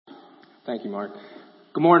Thank you, Mark.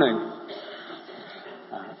 Good morning.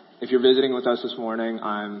 If you're visiting with us this morning,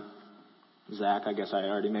 I'm Zach. I guess I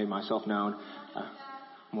already made myself known.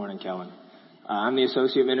 Morning, Kellen. I'm the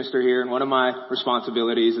associate minister here, and one of my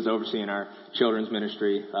responsibilities is overseeing our children's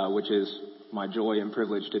ministry, which is my joy and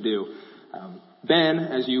privilege to do. Ben,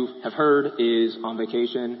 as you have heard, is on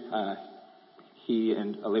vacation. He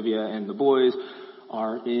and Olivia and the boys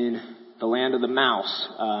are in the land of the mouse,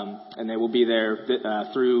 and they will be there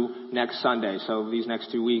through next Sunday. So these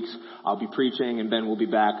next 2 weeks, I'll be preaching, and Ben will be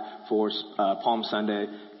back for Palm Sunday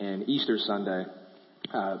and Easter Sunday.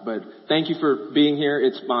 But thank you for being here.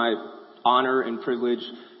 It's my honor and privilege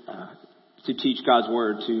to teach God's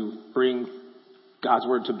Word, to bring God's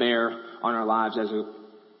Word to bear on our lives as a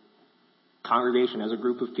congregation, as a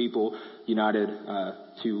group of people united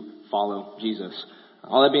to follow Jesus.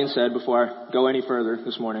 All that being said, before I go any further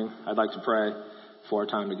this morning, I'd like to pray for our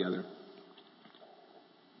time together.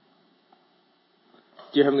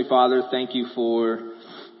 Dear Heavenly Father, thank you for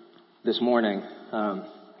this morning.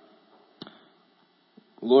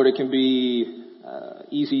 Lord, it can be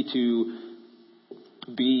easy to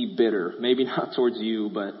be bitter, maybe not towards you,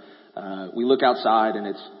 but we look outside and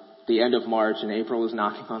it's the end of March and April is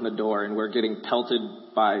knocking on the door and we're getting pelted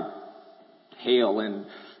by hail and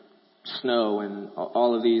snow and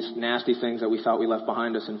all of these nasty things that we thought we left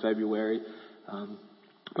behind us in February.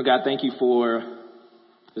 But God, thank you for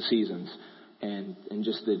the seasons and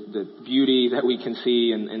just the beauty that we can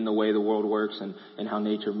see in the way the world works and how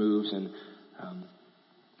nature moves, and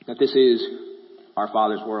that this is our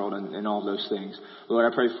Father's world and all of those things.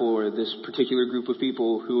 Lord, I pray for this particular group of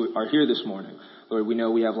people who are here this morning. Lord, we know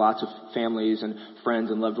we have lots of families and friends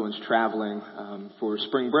and loved ones traveling for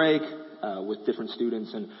spring break with different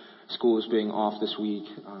students and schools being off this week.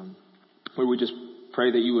 Lord, we just pray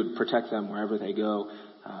that you would protect them wherever they go.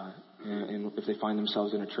 And if they find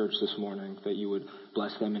themselves in a church this morning, that you would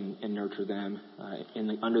bless them and nurture them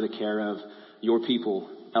under the care of your people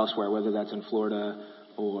elsewhere, whether that's in Florida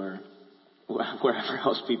or wherever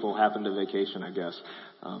else people happen to vacation, I guess.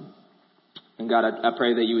 And God, I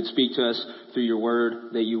pray that you would speak to us through your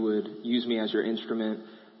word, that you would use me as your instrument,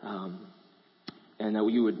 and that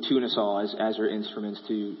you would tune us all as your instruments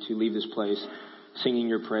to leave this place singing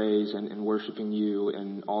your praise and worshiping you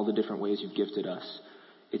in all the different ways you've gifted us.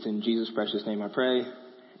 It's in Jesus' precious name I pray.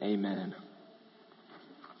 Amen.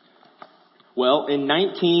 Well, in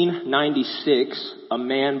 1996, a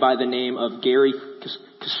man by the name of Garry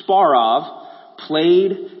Kasparov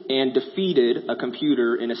played and defeated a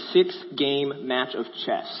computer in a 6-game match of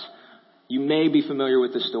chess. You may be familiar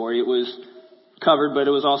with the story. It was covered, but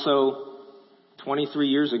it was also 23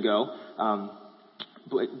 years ago.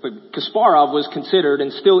 But Kasparov was considered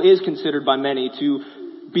and still is considered by many to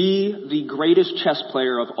be the greatest chess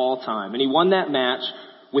player of all time. And he won that match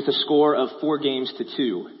with a score of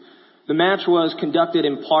 4-2. The match was conducted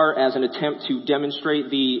in part as an attempt to demonstrate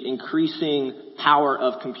the increasing power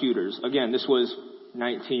of computers. Again, this was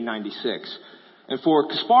 1996. And for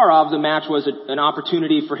Kasparov, the match was an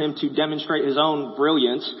opportunity for him to demonstrate his own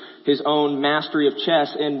brilliance, his own mastery of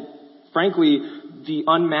chess, and frankly, the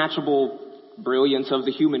unmatchable brilliance of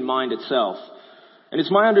the human mind itself. And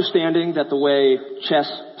it's my understanding that the way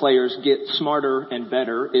chess players get smarter and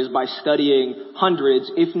better is by studying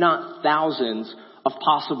hundreds, if not thousands, of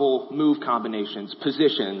possible move combinations,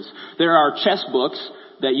 positions. There are chess books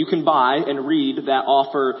that you can buy and read that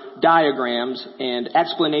offer diagrams and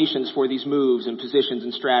explanations for these moves and positions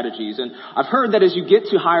and strategies. And I've heard that as you get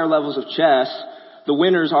to higher levels of chess, the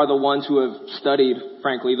winners are the ones who have studied,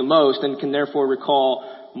 frankly, the most and can therefore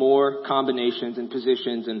recall more combinations and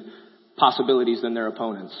positions and possibilities than their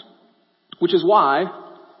opponents. Which is why,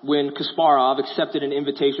 when Kasparov accepted an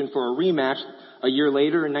invitation for a rematch a year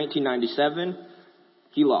later in 1997,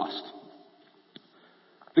 he lost.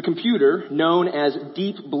 The computer, known as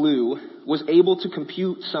Deep Blue, was able to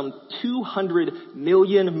compute some 200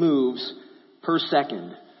 million moves per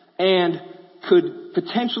second and could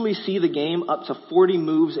potentially see the game up to 40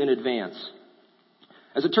 moves in advance.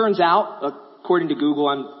 As it turns out, according to Google,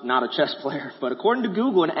 I'm not a chess player, but according to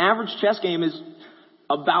Google, an average chess game is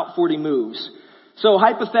about 40 moves. So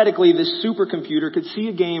hypothetically, this supercomputer could see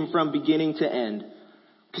a game from beginning to end.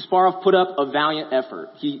 Kasparov put up a valiant effort.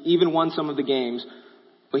 He even won some of the games,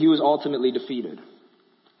 but he was ultimately defeated.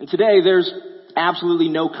 And today, there's absolutely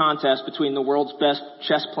no contest between the world's best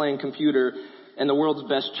chess-playing computer and the world's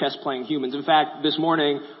best chess-playing humans. In fact, this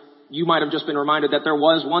morning, you might have just been reminded that there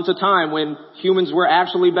was once a time when humans were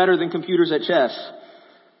actually better than computers at chess.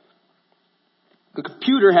 The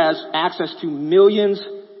computer has access to millions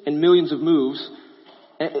and millions of moves,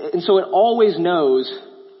 and so it always knows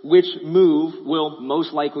which move will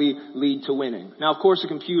most likely lead to winning. Now, of course, a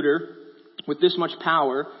computer with this much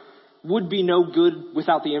power would be no good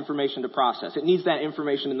without the information to process. It needs that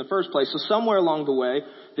information in the first place. So somewhere along the way,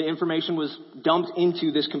 the information was dumped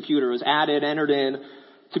into this computer, was added, entered in,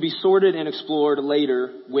 to be sorted and explored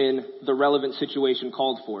later when the relevant situation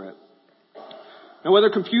called for it. Now, whether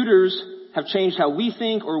computers have changed how we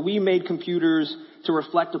think or we made computers to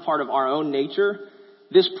reflect a part of our own nature,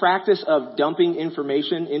 this practice of dumping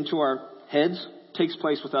information into our heads takes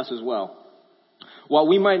place with us as well. While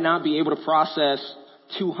we might not be able to process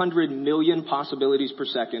 200 million possibilities per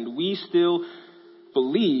second, we still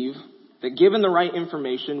believe that given the right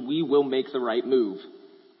information, we will make the right move.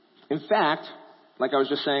 In fact, like I was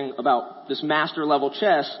just saying about this master level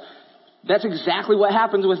chess, that's exactly what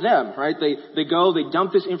happens with them, right? They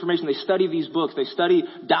dump this information, they study these books, they study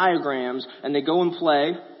diagrams, and they go and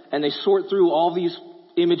play, and they sort through all these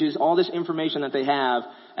images, all this information that they have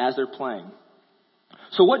as they're playing.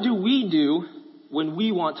 So what do we do when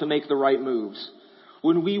we want to make the right moves?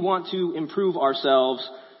 When we want to improve ourselves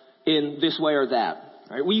in this way or that?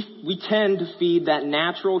 Right? We tend to feed that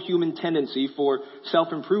natural human tendency for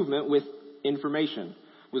self-improvement with information,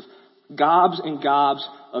 with gobs and gobs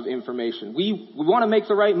of information. We want to make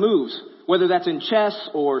the right moves, whether that's in chess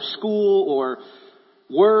or school or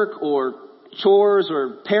work or chores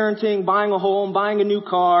or parenting, buying a home, buying a new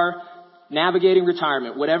car, navigating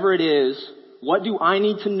retirement, whatever it is. What do I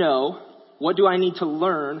need to know? What do I need to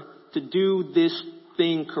learn to do this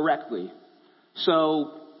thing correctly?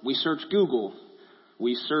 So we search Google.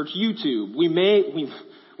 We search YouTube. We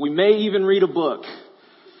may even read a book.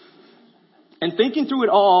 And thinking through it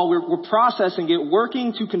all, we're processing it,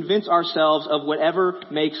 working to convince ourselves of whatever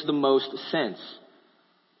makes the most sense.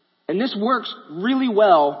 And this works really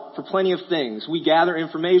well for plenty of things. We gather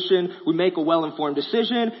information, we make a well-informed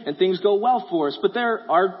decision, and things go well for us. But there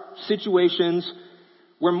are situations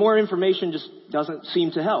where more information just doesn't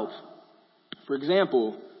seem to help. For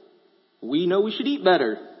example, we know we should eat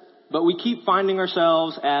better, but we keep finding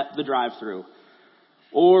ourselves at the drive-thru.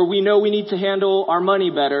 Or we know we need to handle our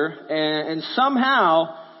money better, and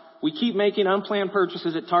somehow we keep making unplanned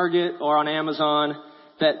purchases at Target or on Amazon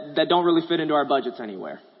that don't really fit into our budgets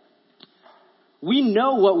anywhere. We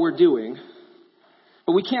know what we're doing,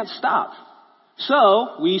 but we can't stop.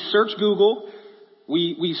 So we search Google,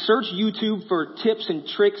 we search YouTube for tips and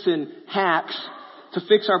tricks and hacks to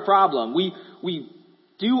fix our problem. We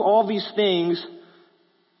do all these things,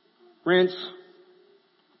 rinse,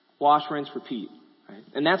 wash, rinse, repeat. Right?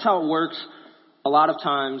 And that's how it works a lot of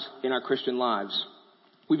times in our Christian lives.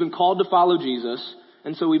 We've been called to follow Jesus,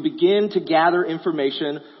 and so we begin to gather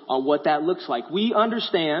information on what that looks like. We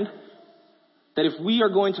understand that if we are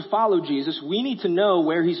going to follow Jesus, we need to know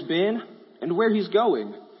where he's been and where he's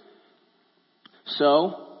going.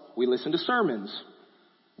 So we listen to sermons.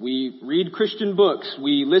 We read Christian books.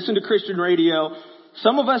 We listen to Christian radio.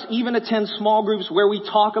 Some of us even attend small groups where we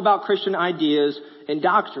talk about Christian ideas and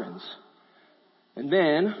doctrines. And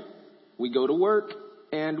then we go to work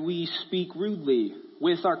and we speak rudely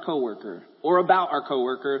with our coworker or about our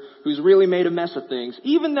coworker who's really made a mess of things,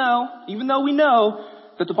 even though we know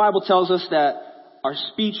that the Bible tells us that our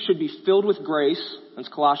speech should be filled with grace. That's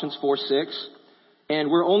Colossians 4:6.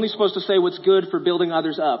 And we're only supposed to say what's good for building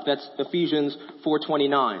others up. That's Ephesians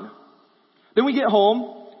 4:29. Then we get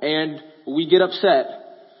home and we get upset.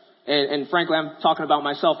 And frankly, I'm talking about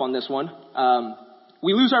myself on this one.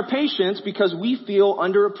 We lose our patience because we feel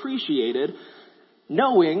underappreciated,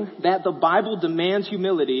 knowing that the Bible demands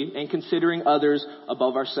humility and considering others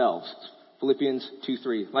above ourselves. Philippians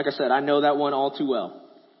 2:3. Like I said, I know that one all too well.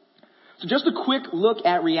 So just a quick look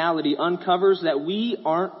at reality uncovers that we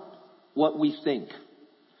aren't what we think.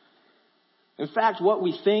 In fact, what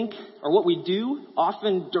we think or what we do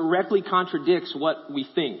often directly contradicts what we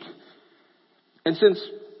think. And since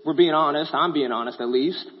we're being honest, I'm being honest at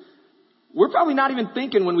least, we're probably not even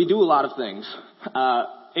thinking when we do a lot of things.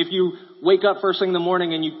 If you wake up first thing in the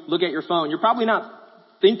morning and you look at your phone, you're probably not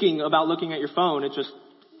thinking about looking at your phone. It's just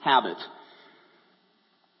habit.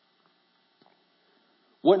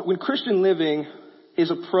 When Christian living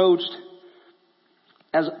is approached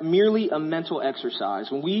as merely a mental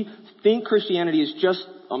exercise, when we think Christianity is just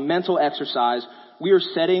a mental exercise, we are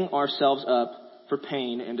setting ourselves up for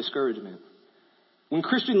pain and discouragement. When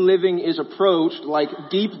Christian living is approached like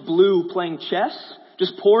Deep Blue playing chess,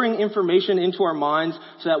 just pouring information into our minds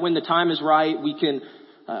so that when the time is right, we can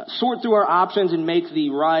sort through our options and make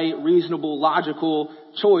the right, reasonable, logical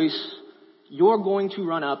choice, you're going to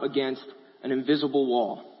run up against an invisible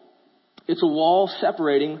wall. It's a wall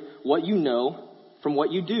separating what you know from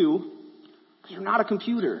what you do, because you're not a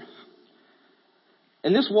computer.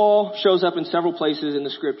 And this wall shows up in several places in the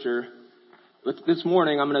scripture. But this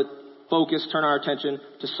morning, I'm going to turn our attention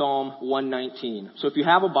to Psalm 119. So if you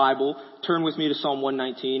have a Bible, turn with me to Psalm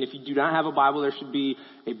 119. If you do not have a Bible, there should be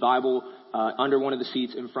a Bible under one of the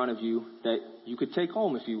seats in front of you that you could take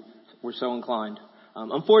home if you were so inclined.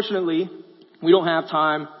 Unfortunately, we don't have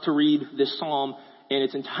time to read this psalm in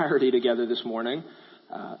its entirety together this morning.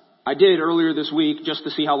 I did earlier this week just to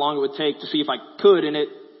see how long it would take to see if I could, and it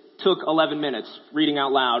took 11 minutes reading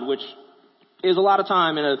out loud, which is a lot of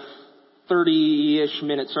time in a 30-ish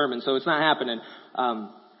minute sermon, so it's not happening.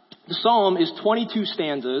 The psalm is 22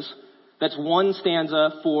 stanzas. That's one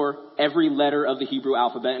stanza for every letter of the Hebrew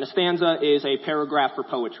alphabet, and a stanza is a paragraph for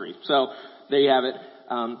poetry. So there you have it.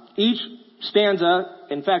 Each stanza,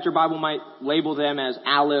 in fact, your Bible might label them as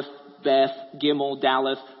Aleph, Beth, Gimel,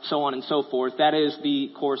 Daleth, so on and so forth. That is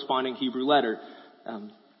the corresponding Hebrew letter.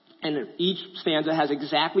 And each stanza has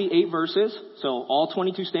exactly 8 verses. So all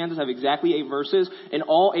 22 stanzas have exactly 8 verses. And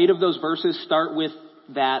all 8 of those verses start with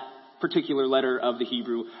that particular letter of the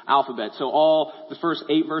Hebrew alphabet. So the first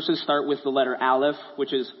 8 verses start with the letter Aleph,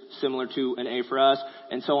 which is similar to an A for us,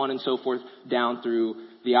 and so on and so forth down through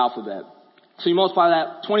the alphabet. So you multiply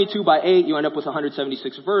that 22 by 8, you end up with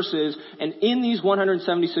 176 verses. And in these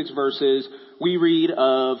 176 verses, we read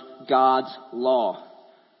of God's law,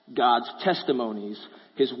 God's testimonies,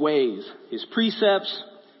 His ways, His precepts,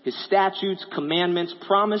 His statutes, commandments,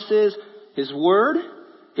 promises, His word,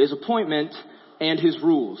 His appointment, and His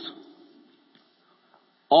rules.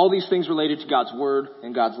 All these things related to God's word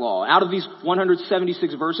and God's law. Out of these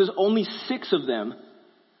 176 verses, only 6 of them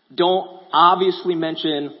don't obviously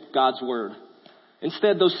mention God's word.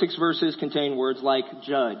 Instead, those 6 verses contain words like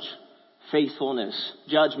judge, faithfulness,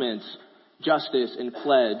 judgments, justice, and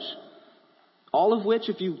pledge. All of which,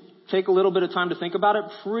 if you take a little bit of time to think about it,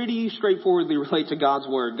 pretty straightforwardly relate to God's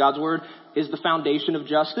word. God's word is the foundation of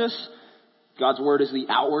justice. God's word is the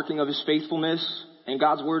outworking of His faithfulness. And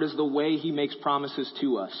God's word is the way He makes promises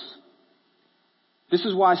to us. This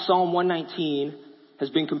is why Psalm 119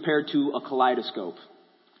 has been compared to a kaleidoscope.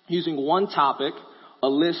 Using one topic, a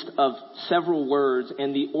list of several words,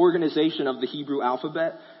 and the organization of the Hebrew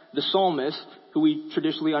alphabet, the psalmist, who we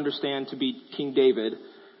traditionally understand to be King David,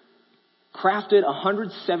 crafted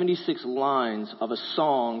 176 lines of a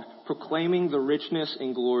song proclaiming the richness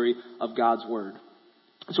and glory of God's word.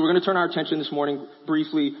 So we're going to turn our attention this morning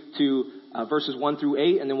briefly to verses 1 through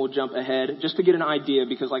 8, and then we'll jump ahead just to get an idea,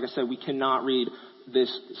 because like I said, we cannot read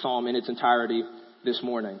this psalm in its entirety this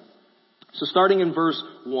morning. So starting in verse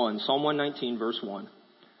 1, Psalm 119, verse 1, it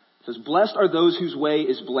says, "Blessed are those whose way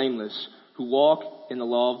is blameless, who walk in the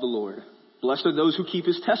law of the Lord. Blessed are those who keep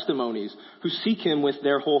His testimonies, who seek Him with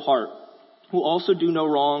their whole heart, who also do no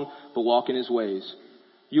wrong, but walk in His ways.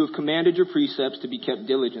 You have commanded your precepts to be kept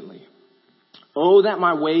diligently. Oh, that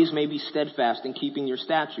my ways may be steadfast in keeping your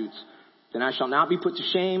statutes. Then I shall not be put to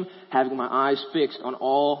shame, having my eyes fixed on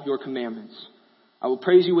all your commandments. I will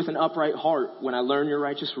praise you with an upright heart when I learn your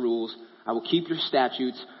righteous rules. I will keep your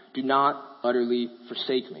statutes. Do not utterly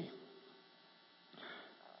forsake me."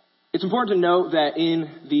 It's important to note that in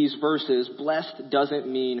these verses, blessed doesn't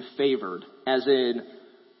mean favored, as in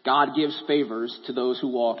God gives favors to those who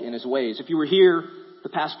walk in His ways. If you were here the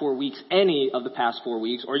past 4 weeks, any of the past 4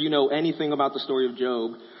 weeks, or you know anything about the story of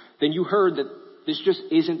Job, then you heard that this just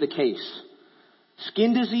isn't the case.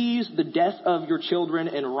 Skin disease, the death of your children,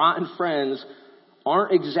 and rotten friends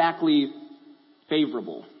aren't exactly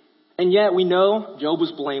favorable. And yet we know Job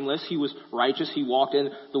was blameless. He was righteous. He walked in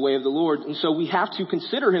the way of the Lord. And so we have to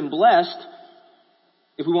consider him blessed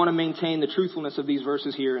if we want to maintain the truthfulness of these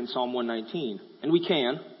verses here in Psalm 119. And we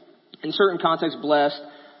can. In certain contexts, blessed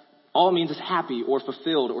all it means is happy or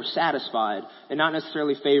fulfilled or satisfied, and not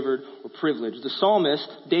necessarily favored or privileged. The psalmist,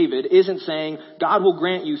 David, isn't saying God will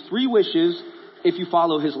grant you 3 wishes if you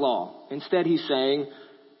follow His law. Instead, he's saying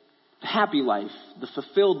the happy life, the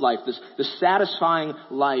fulfilled life, the satisfying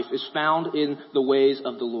life is found in the ways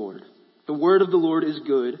of the Lord. The word of the Lord is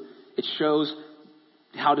good. It shows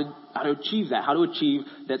how to achieve that, how to achieve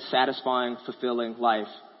that satisfying, fulfilling life.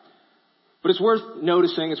 But it's worth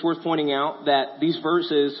noticing, it's worth pointing out that these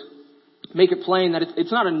verses make it plain that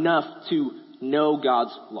it's not enough to know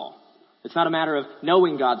God's law. It's not a matter of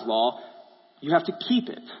knowing God's law. You have to keep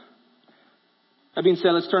it. That being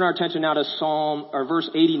said, let's turn our attention now to verse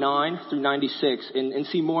 89 through 96 and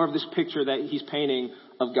see more of this picture that he's painting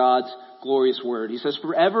of God's glorious word. He says,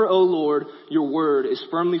 "Forever, O Lord, your word is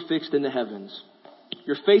firmly fixed in the heavens.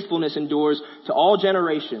 Your faithfulness endures to all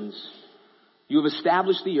generations. You have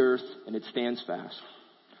established the earth, and it stands fast.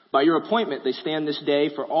 By your appointment they stand this day,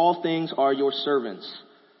 for all things are your servants.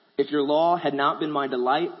 If your law had not been my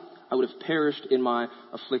delight, I would have perished in my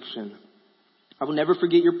affliction. I will never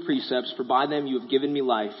forget your precepts, for by them you have given me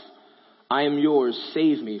life. I am yours,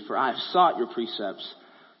 save me, for I have sought your precepts.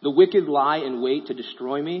 The wicked lie in wait to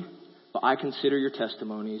destroy me, but I consider your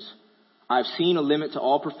testimonies. I have seen a limit to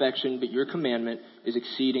all perfection, but your commandment is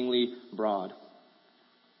exceedingly broad.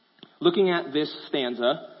 Looking at this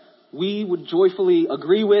stanza, we would joyfully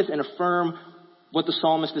agree with and affirm what the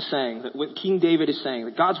psalmist is saying, that what King David is saying,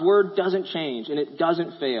 that God's word doesn't change and it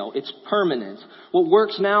doesn't fail. It's permanent. What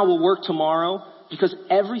works now will work tomorrow because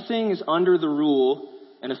everything is under the rule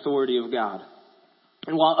and authority of God.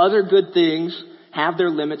 And while other good things have their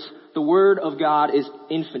limits, the word of God is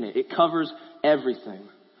infinite. It covers everything.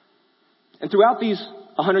 And throughout these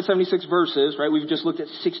 176 verses, right, we've just looked at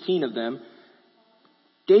 16 of them,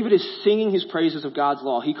 David is singing his praises of God's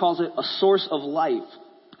law. He calls it a source of life,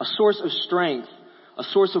 a source of strength, a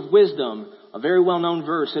source of wisdom, a very well-known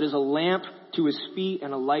verse. It is a lamp to his feet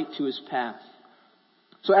and a light to his path.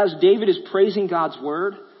 So as David is praising God's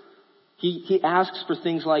word, he asks for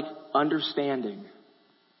things like understanding.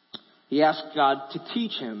 He asks God to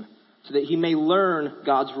teach him so that he may learn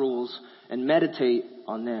God's rules and meditate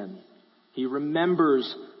on them. He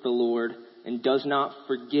remembers the Lord and does not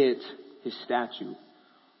forget his statute.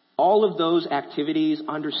 All of those activities,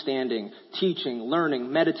 understanding, teaching,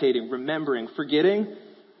 learning, meditating, remembering, forgetting,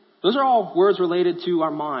 those are all words related to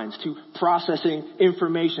our minds, to processing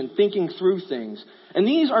information, thinking through things. And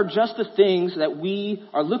these are just the things that we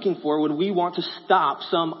are looking for when we want to stop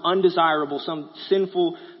some undesirable, some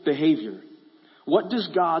sinful behavior. What does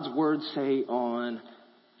God's word say on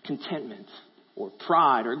contentment or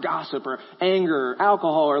pride or gossip or anger or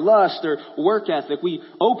alcohol or lust or work ethic? We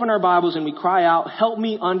open our Bibles and we cry out, help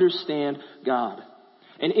me understand God.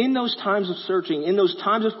 And in those times of searching, in those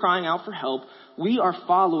times of crying out for help, we are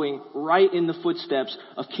following right in the footsteps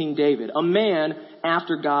of King David, a man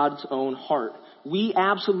after God's own heart. We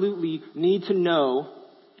absolutely need to know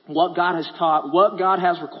what God has taught, what God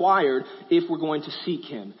has required if we're going to seek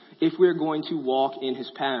him, if we're going to walk in his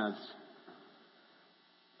paths.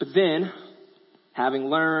 But then, having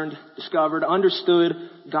learned, discovered, understood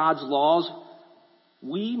God's laws,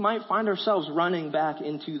 we might find ourselves running back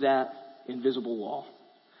into that invisible wall.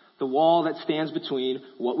 The wall that stands between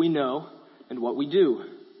what we know and what we do.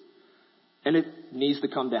 And it needs to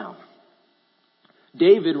come down.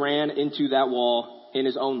 David ran into that wall in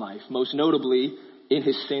his own life, most notably in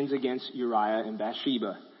his sins against Uriah and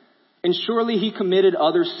Bathsheba. And surely he committed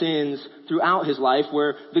other sins throughout his life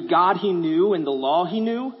where the God he knew and the law he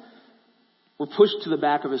knew were pushed to the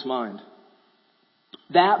back of his mind.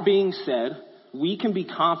 That being said, we can be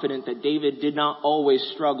confident that David did not always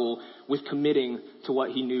struggle with committing to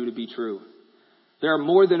what he knew to be true. There are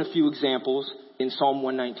more than a few examples in Psalm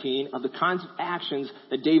 119 of the kinds of actions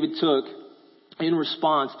that David took in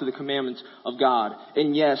response to the commandments of God.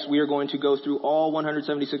 And yes, we are going to go through all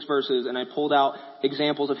 176 verses, and I pulled out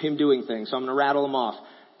examples of him doing things, so I'm going to rattle them off.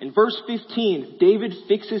 In verse 15, David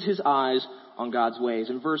fixes his eyes on God's ways.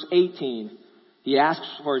 In verse 18, he asks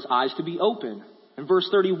for his eyes to be open. In verse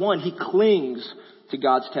 31, he clings to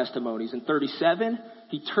God's testimonies. In 37,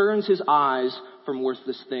 he turns his eyes from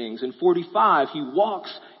worthless things. In 45, he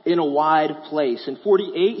walks in a wide place. In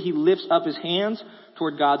 48, he lifts up his hands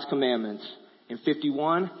toward God's commandments. In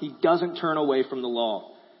 51, he doesn't turn away from the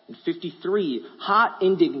law. In 53, hot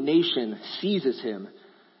indignation seizes him.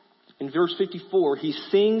 In verse 54, he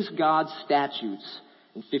sings God's statutes.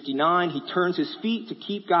 In 59, he turns his feet to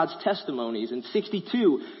keep God's testimonies. In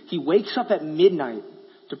 62, he wakes up at midnight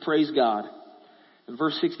to praise God. In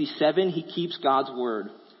verse 67, he keeps God's word.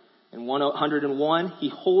 In 101, he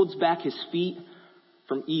holds back his feet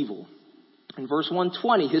from evil. In verse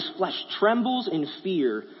 120, his flesh trembles in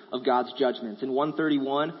fear of God's judgments. In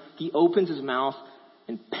 131, he opens his mouth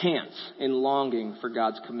and pants in longing for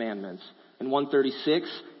God's commandments. In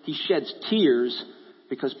 136, he sheds tears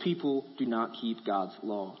because people do not keep God's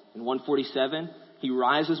law. In 147, he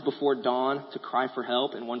rises before dawn to cry for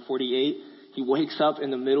help. In 148, he wakes up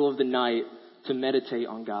in the middle of the night to meditate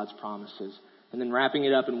on God's promises. And then wrapping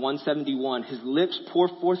it up in 171, his lips pour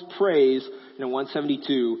forth praise. And in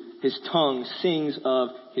 172, his tongue sings of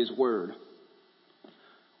his word.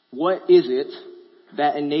 What is it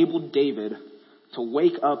that enabled David to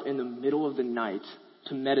wake up in the middle of the night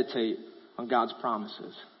to meditate on God's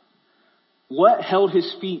promises? What held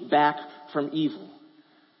his feet back from evil?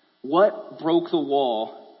 What broke the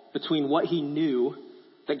wall between what he knew,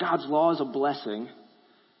 that God's law is a blessing,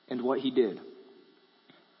 and what he did?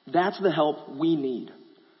 That's the help we need.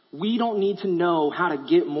 We don't need to know how to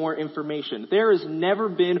get more information. There has never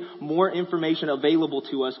been more information available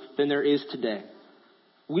to us than there is today.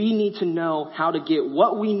 We need to know how to get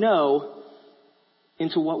what we know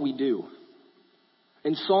into what we do.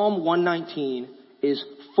 And Psalm 119 is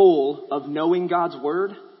full of knowing God's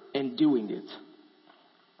word and doing it.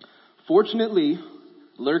 Fortunately,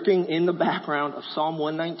 lurking in the background of Psalm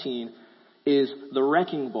 119 is the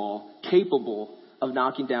wrecking ball capable of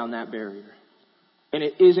knocking down that barrier. And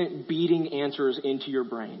it isn't beating answers into your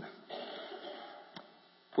brain.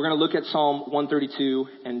 We're going to look at Psalm 132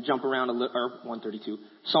 and jump around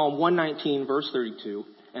Psalm 119 verse 32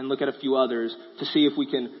 and look at a few others to see if we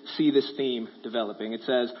can see this theme developing. It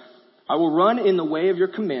says, I will run in the way of your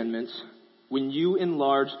commandments when you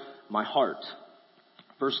enlarge my heart.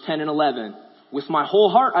 Verse 10 and 11, with my whole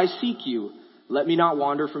heart I seek you. Let me not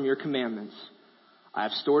wander from your commandments. I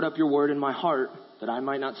have stored up your word in my heart that I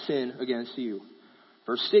might not sin against you.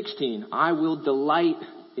 Verse 16, I will delight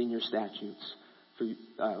in your statutes.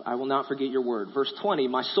 I will not forget your word. Verse 20,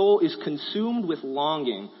 my soul is consumed with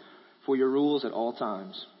longing for your rules at all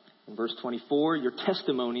times. In verse 24, your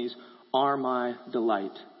testimonies are my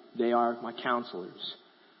delight. They are my counselors.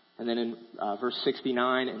 And then in verse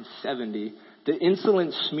 69 and 70, the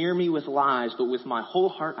insolent smear me with lies, but with my whole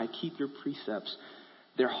heart I keep your precepts.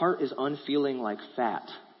 Their heart is unfeeling like fat,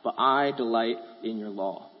 but I delight in your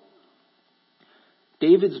law.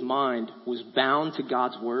 David's mind was bound to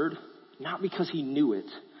God's word, not because he knew it,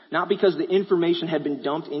 not because the information had been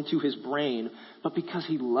dumped into his brain, but because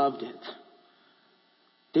he loved it.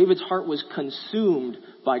 David's heart was consumed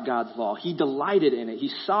by God's law. He delighted in it.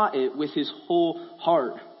 He saw it with his whole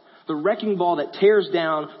heart. The wrecking ball that tears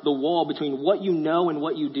down the wall between what you know and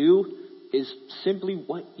what you do is simply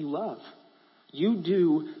what you love. You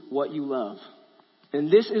do what you love. And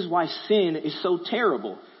this is why sin is so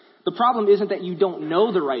terrible. The problem isn't that you don't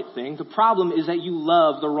know the right thing. The problem is that you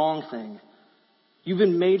love the wrong thing. You've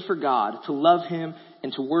been made for God, to love him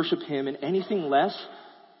and to worship him, and anything less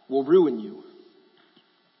will ruin you.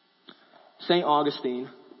 St. Augustine,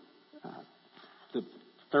 the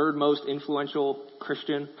third most influential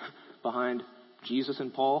Christian behind Jesus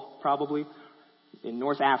and Paul, probably, in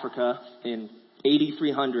North Africa in AD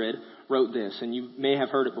 300, wrote this, and you may have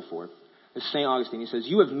heard it before. It's St. Augustine. He says,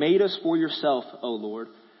 you have made us for yourself, O Lord,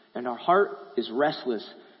 and our heart is restless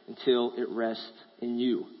until it rests in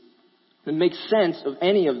you. To make sense of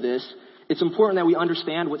any of this, it's important that we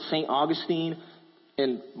understand what St. Augustine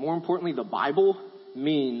and, more importantly, the Bible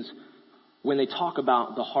means when they talk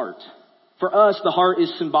about the heart. For us, the heart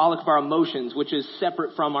is symbolic of our emotions, which is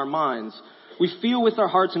separate from our minds. We feel with our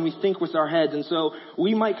hearts and we think with our heads, and so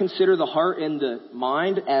we might consider the heart and the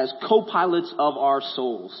mind as co-pilots of our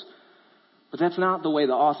souls. But that's not the way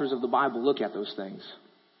the authors of the Bible look at those things.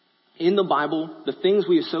 In the Bible, the things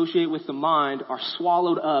we associate with the mind are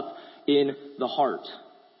swallowed up in the heart.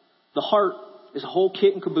 The heart is a whole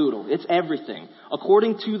kit and caboodle. It's everything.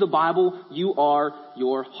 According to the Bible, you are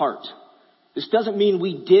your heart. This doesn't mean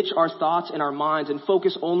we ditch our thoughts and our minds and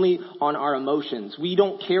focus only on our emotions. We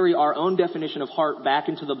don't carry our own definition of heart back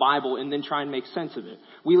into the Bible and then try and make sense of it.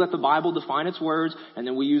 We let the Bible define its words, and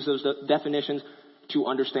then we use those definitions to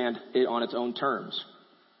understand it on its own terms.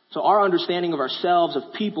 So our understanding of ourselves,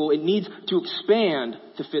 of people, it needs to expand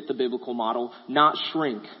to fit the biblical model, not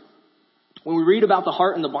shrink. When we read about the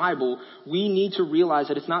heart in the Bible, we need to realize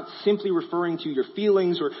that it's not simply referring to your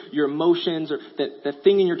feelings or your emotions or that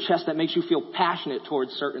thing in your chest that makes you feel passionate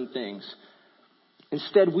towards certain things.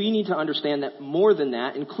 Instead, we need to understand that more than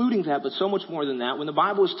that, including that, but so much more than that, when the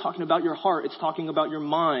Bible is talking about your heart, it's talking about your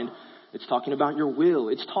mind, it's talking about your will,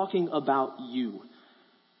 it's talking about you.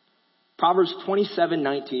 Proverbs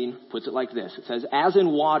 27:19 puts it like this. It says, as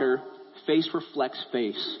in water, face reflects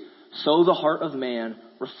face, so the heart of man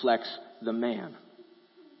reflects the man.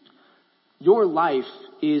 Your life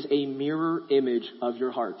is a mirror image of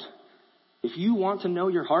your heart. If you want to know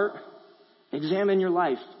your heart, examine your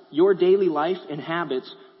life. Your daily life and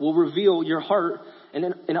habits will reveal your heart.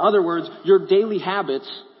 And in other words, your daily habits,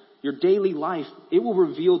 your daily life, it will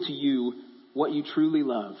reveal to you what you truly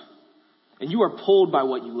love. And you are pulled by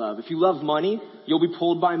what you love. If you love money, you'll be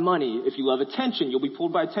pulled by money. If you love attention, you'll be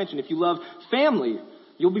pulled by attention. If you love family,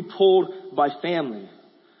 you'll be pulled by family.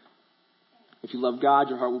 If you love God,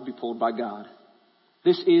 your heart will be pulled by God.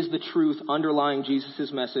 This is the truth underlying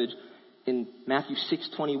Jesus' message in Matthew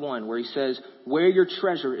 6:21, where he says, where your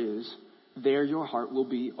treasure is, there your heart will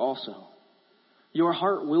be also. Your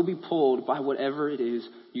heart will be pulled by whatever it is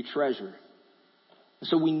you treasure.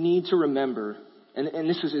 So we need to remember, and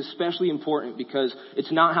this is especially important because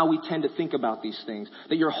it's not how we tend to think about these things,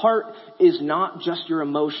 that your heart is not just your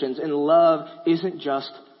emotions, and love isn't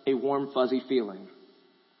just a warm, fuzzy feeling.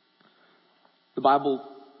 The Bible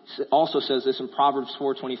also says this in Proverbs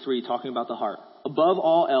 4:23, talking about the heart. Above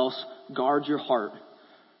all else, guard your heart,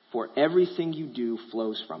 for everything you do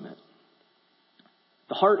flows from it.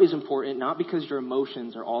 The heart is important, not because your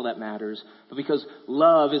emotions are all that matters, but because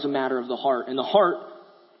love is a matter of the heart. And the heart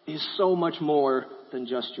is so much more than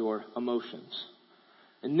just your emotions.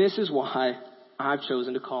 And this is why I've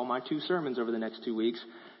chosen to call my 2 sermons over the next 2 weeks,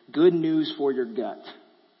 Good News for Your Gut.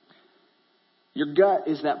 Your gut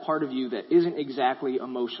is that part of you that isn't exactly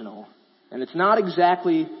emotional, and it's not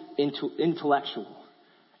exactly intellectual.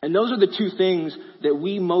 And those are the 2 things that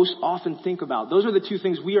we most often think about. Those are the 2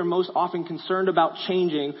 things we are most often concerned about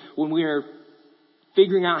changing when we are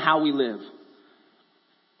figuring out how we live.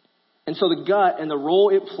 And so the gut and the role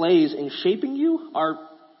it plays in shaping you are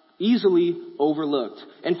easily overlooked.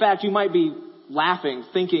 In fact, you might be laughing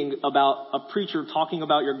thinking about a preacher talking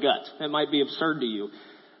about your gut. It might be absurd to you.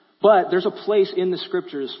 But there's a place in the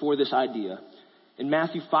scriptures for this idea. In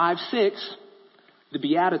Matthew 5:6, the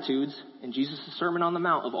Beatitudes, in Jesus' Sermon on the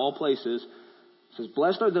Mount of all places, says,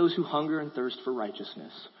 "Blessed are those who hunger and thirst for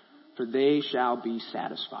righteousness, for they shall be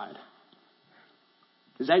satisfied."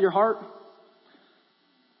 Is that your heart?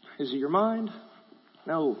 Is it your mind?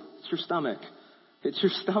 No, it's your stomach. It's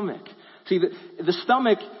your stomach. See, the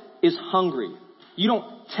stomach is hungry. You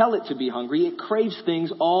don't tell it to be hungry. It craves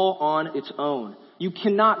things all on its own. You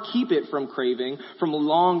cannot keep it from craving, from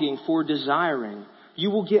longing, for desiring.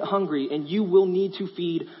 You will get hungry and you will need to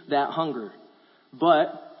feed that hunger.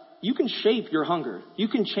 But you can shape your hunger. You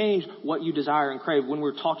can change what you desire and crave when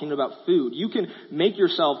we're talking about food. You can make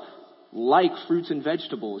yourself like fruits and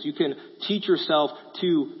vegetables. You can teach yourself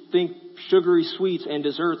to think sugary sweets and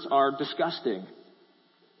desserts are disgusting.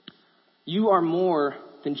 You are more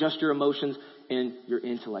than just your emotions and your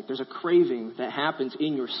intellect. There's a craving that happens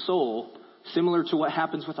in your soul, similar to what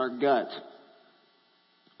happens with our gut,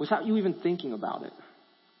 without you even thinking about it.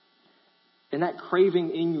 And that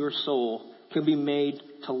craving in your soul can be made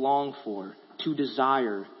to long for, to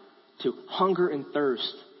desire, to hunger and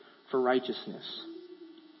thirst for righteousness.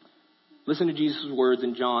 Listen to Jesus' words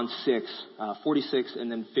in John 6:46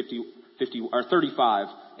 and then 35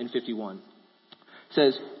 and 51. It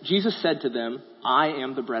says, "Jesus said to them, 'I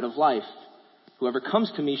am the bread of life. Whoever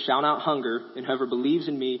comes to me shall not hunger, and whoever believes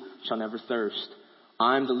in me shall never thirst.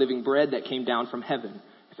 I am the living bread that came down from heaven.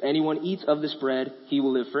 If anyone eats of this bread, he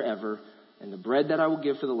will live forever. And the bread that I will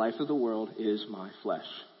give for the life of the world is my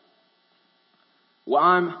flesh.'" What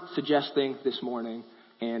I'm suggesting this morning,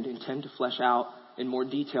 and intend to flesh out in more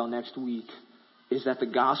detail next week, is that the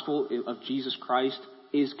gospel of Jesus Christ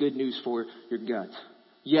is good news for your gut.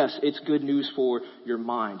 Yes, it's good news for your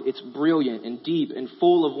mind. It's brilliant and deep and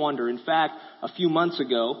full of wonder. In fact, a few months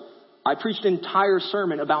ago, I preached an entire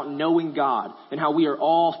sermon about knowing God and how we are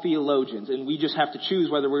all theologians, and we just have to choose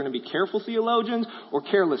whether we're going to be careful theologians or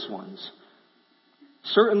careless ones.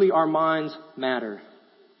 Certainly our minds matter.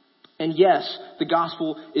 And yes, the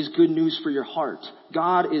gospel is good news for your heart.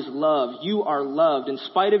 God is love. You are loved. In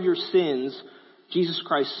spite of your sins, Jesus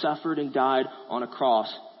Christ suffered and died on a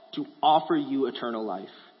cross to offer you eternal life.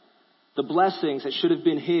 The blessings that should have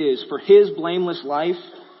been his for his blameless life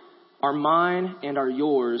are mine and are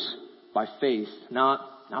yours by faith, not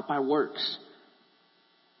by works.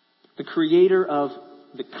 The creator of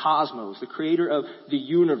the cosmos, the creator of the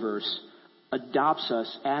universe, adopts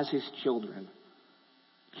us as his children.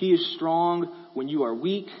 He is strong when you are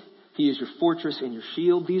weak. He is your fortress and your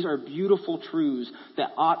shield. These are beautiful truths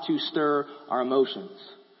that ought to stir our emotions.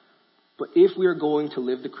 But if we are going to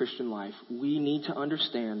live the Christian life, we need to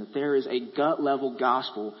understand that there is a gut-level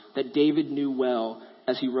gospel that David knew well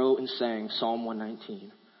as he wrote and sang Psalm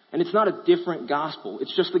 119. And it's not a different gospel.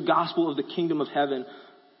 It's just the gospel of the kingdom of heaven,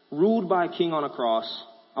 ruled by a king on a cross,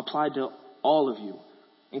 applied to all of you,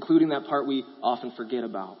 including that part we often forget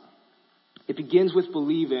about. It begins with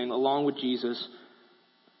believing, along with Jesus,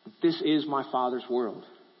 that this is my Father's world,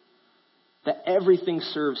 that everything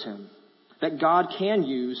serves him, that God can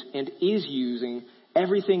use and is using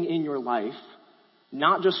everything in your life,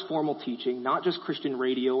 not just formal teaching, not just Christian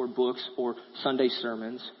radio or books or Sunday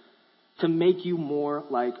sermons, to make you more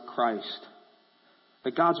like Christ.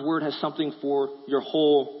 That God's word has something for your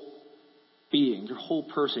whole being, your whole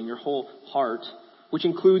person, your whole heart, which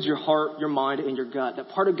includes your heart, your mind, and your gut. That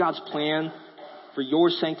part of God's plan for your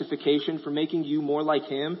sanctification, for making you more like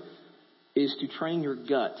him, is to train your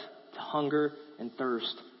gut to hunger and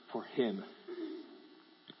thirst for him.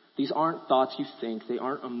 These aren't thoughts you think. They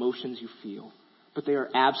aren't emotions you feel. But they are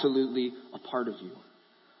absolutely a part of you.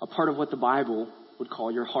 A part of what the Bible would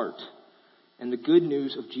call your heart. And the good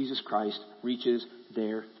news of Jesus Christ reaches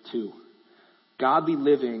there too. Godly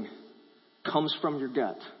living comes from your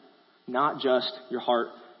gut, not just your heart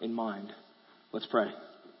and mind. Let's pray.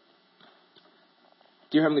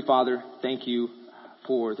 Dear Heavenly Father, thank you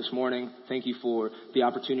for this morning. Thank you for the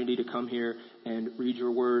opportunity to come here and read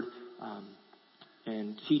your word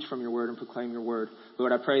and teach from your word and proclaim your word.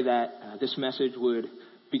 Lord, I pray that this message would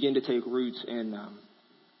begin to take roots and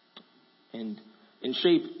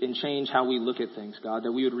shape and change how we look at things, God,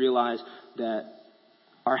 that we would realize that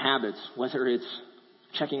our habits, whether it's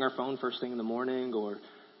checking our phone first thing in the morning or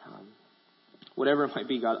whatever it might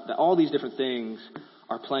be, God, that all these different things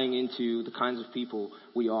are playing into the kinds of people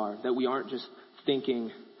we are, that we aren't just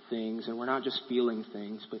thinking things and we're not just feeling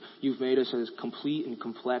things, but you've made us as complete and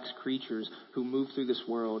complex creatures who move through this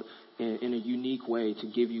world in a unique way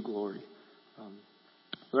to give you glory.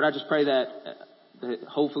 Lord, I just pray that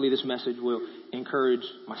hopefully this message will encourage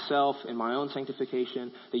myself in my own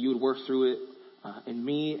sanctification, that you would work through it in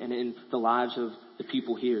me and in the lives of the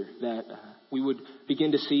people here, that we would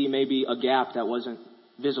begin to see maybe a gap that wasn't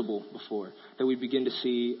visible before, that we begin to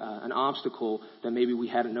see an obstacle that maybe we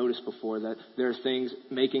hadn't noticed before, that there are things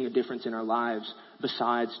making a difference in our lives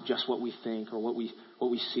besides just what we think or what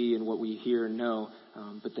we see and what we hear and know,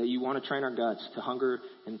 but that you want to train our guts to hunger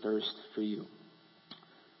and thirst for you.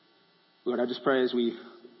 Lord, I just pray as we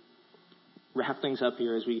wrap things up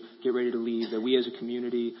here, as we get ready to leave, that we as a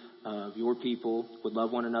community of your people would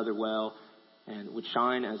love one another well and would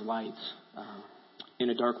shine as lights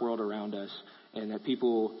in a dark world around us, and that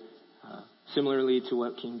people, similarly to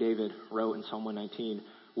what King David wrote in Psalm 119,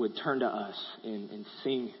 would turn to us and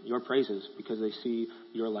sing your praises because they see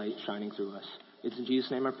your light shining through us. It's in Jesus'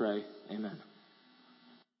 name I pray. Amen.